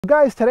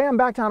Guys, today I'm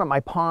back down at my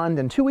pond,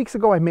 and 2 weeks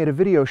ago I made a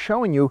video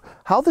showing you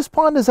how this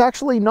pond is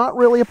actually not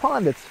really a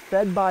pond. It's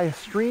fed by a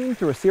stream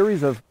through a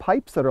series of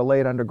pipes that are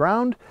laid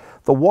underground.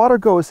 The water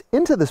goes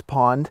into this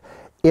pond,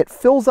 it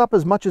fills up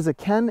as much as it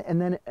can, and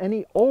then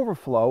any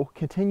overflow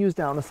continues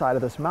down the side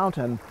of this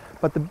mountain.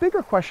 But the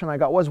bigger question I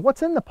got was,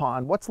 what's in the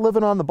pond? What's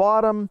living on the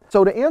bottom?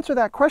 So to answer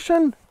that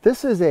question,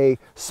 this is a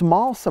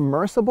small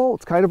submersible.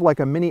 It's kind of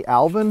like a mini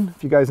Alvin,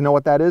 if you guys know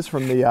what that is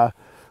from the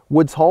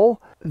Woods Hole.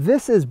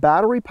 This is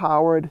battery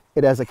powered.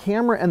 It has a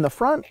camera in the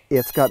front.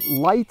 It's got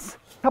lights.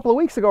 A couple of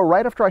weeks ago,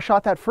 right after I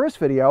shot that first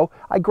video,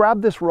 I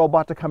grabbed this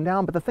robot to come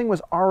down, but the thing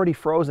was already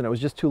frozen. It was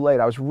just too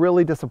late. I was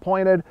really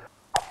disappointed.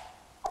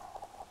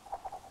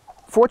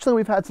 Fortunately,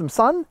 we've had some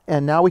sun,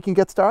 and now we can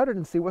get started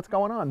and see what's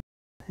going on.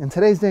 In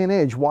today's day and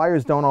age,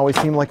 wires don't always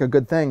seem like a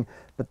good thing,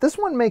 but this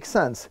one makes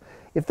sense.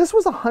 If this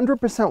was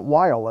 100%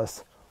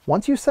 wireless,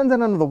 once you send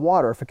it under the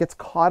water, if it gets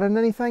caught in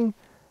anything,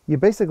 you'd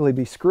basically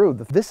be screwed.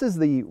 This is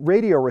the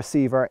radio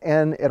receiver,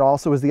 and it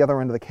also is the other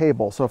end of the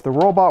cable. So if the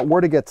robot were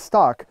to get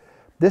stuck,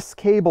 this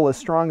cable is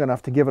strong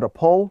enough to give it a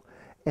pull,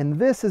 and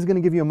this is going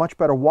to give you a much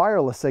better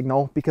wireless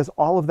signal because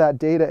all of that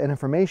data and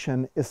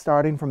information is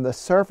starting from the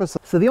surface.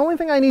 So the only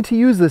thing I need to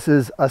use this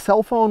is a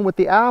cell phone with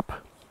the app,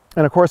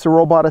 and of course the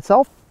robot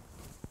itself.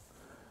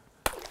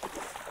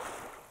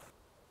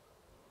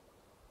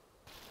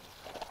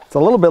 It's a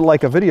little bit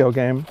like a video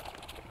game.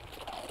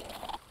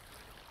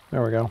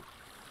 There we go.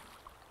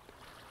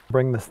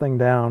 Bring this thing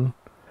down.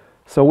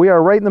 So we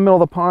are right in the middle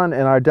of the pond,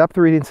 and our depth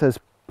reading says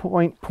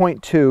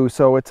 0.2,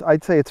 so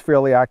I'd say it's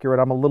fairly accurate.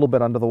 I'm a little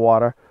bit under the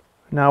water.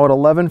 Now at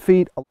 11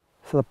 feet, so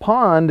the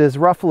pond is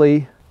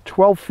roughly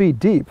 12 feet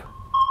deep.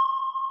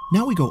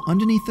 Now we go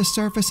underneath the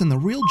surface and the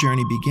real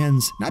journey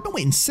begins. Now I've been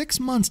waiting 6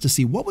 months to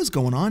see what was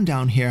going on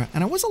down here,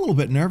 and I was a little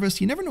bit nervous.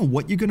 You never know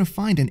what you're gonna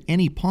find in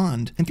any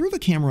pond. And through the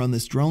camera on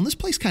this drone, this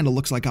place kind of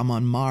looks like I'm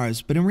on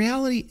Mars, but in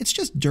reality, it's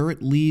just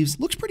dirt, leaves.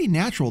 Looks pretty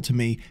natural to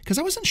me, because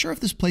I wasn't sure if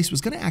this place was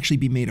gonna actually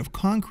be made of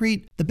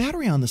concrete. The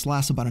battery on this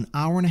lasts about an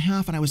hour and a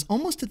half, and I was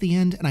almost at the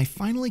end, and I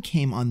finally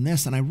came on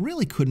this, and I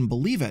really couldn't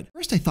believe it.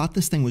 First, I thought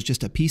this thing was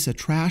just a piece of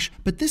trash,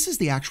 but this is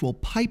the actual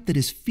pipe that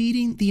is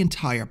feeding the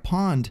entire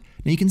pond.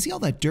 Now you can see all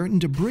that dirt and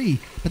debris,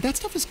 but that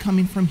stuff is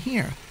coming from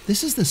here.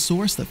 This is the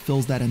source that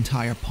fills that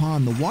entire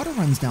pond. The water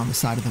runs down the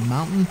side of the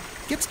mountain,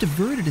 gets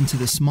diverted into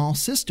this small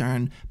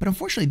cistern, but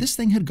unfortunately this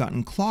thing had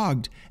gotten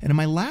clogged. And in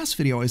my last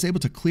video, I was able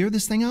to clear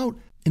this thing out,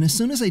 and as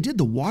soon as I did,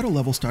 the water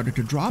level started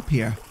to drop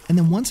here. And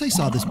then once I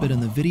saw this bit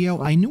in the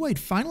video, I knew I'd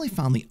finally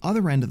found the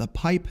other end of the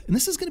pipe, and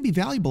this is going to be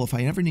valuable if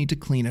I ever need to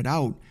clean it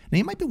out. Now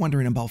you might be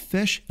wondering about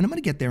fish, and I'm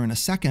going to get there in a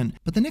second,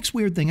 but the next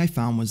weird thing I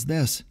found was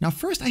this. Now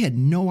first, I had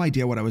no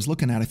idea what I was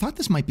looking at. I thought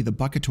this might be the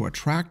bucket to a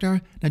tractor.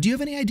 Now do you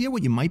have any idea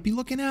what you might be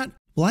looking at?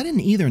 Well, I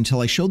didn't either until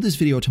I showed this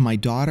video to my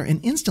daughter,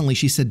 and instantly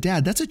she said,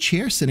 "Dad, that's a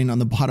chair sitting on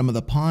the bottom of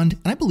the pond,"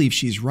 and I believe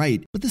she's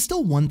right. But there's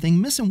still one thing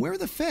missing. Where are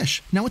the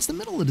fish? Now it's the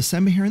middle of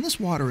December here, and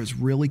this water is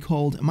really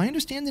cold, and my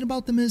understanding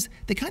about them is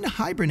they kind of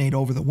hibernate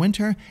over the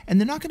winter, and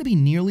they're not going to be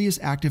nearly as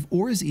active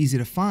or as easy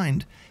to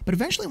find. But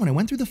eventually when I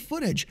went through the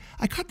footage,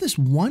 I caught this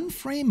one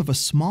frame of a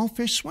small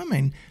fish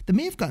swimming that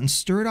may have gotten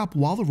stirred up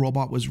while the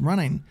robot was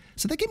running.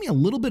 So that gave me a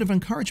little bit of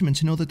encouragement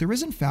to know that there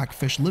is in fact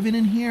fish living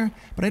in here,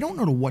 but I don't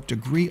know to what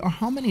degree or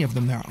how many of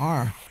them there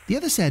are. The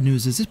other sad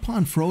news is this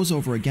pond froze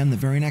over again the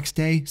very next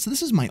day, so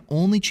this is my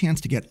only chance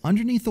to get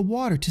underneath the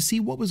water to see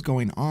what was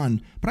going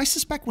on. But I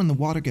suspect when the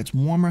water gets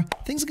warmer,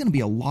 things are going to be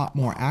a lot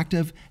more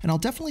active, and I'll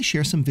definitely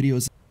share some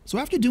videos. So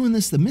after doing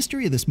this, the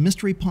mystery of this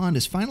mystery pond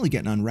is finally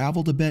getting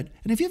unraveled a bit,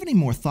 and if you have any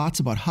more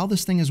thoughts about how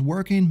this thing is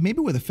working,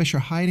 maybe where the fish are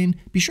hiding,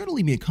 be sure to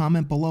leave me a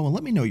comment below and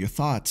let me know your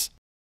thoughts.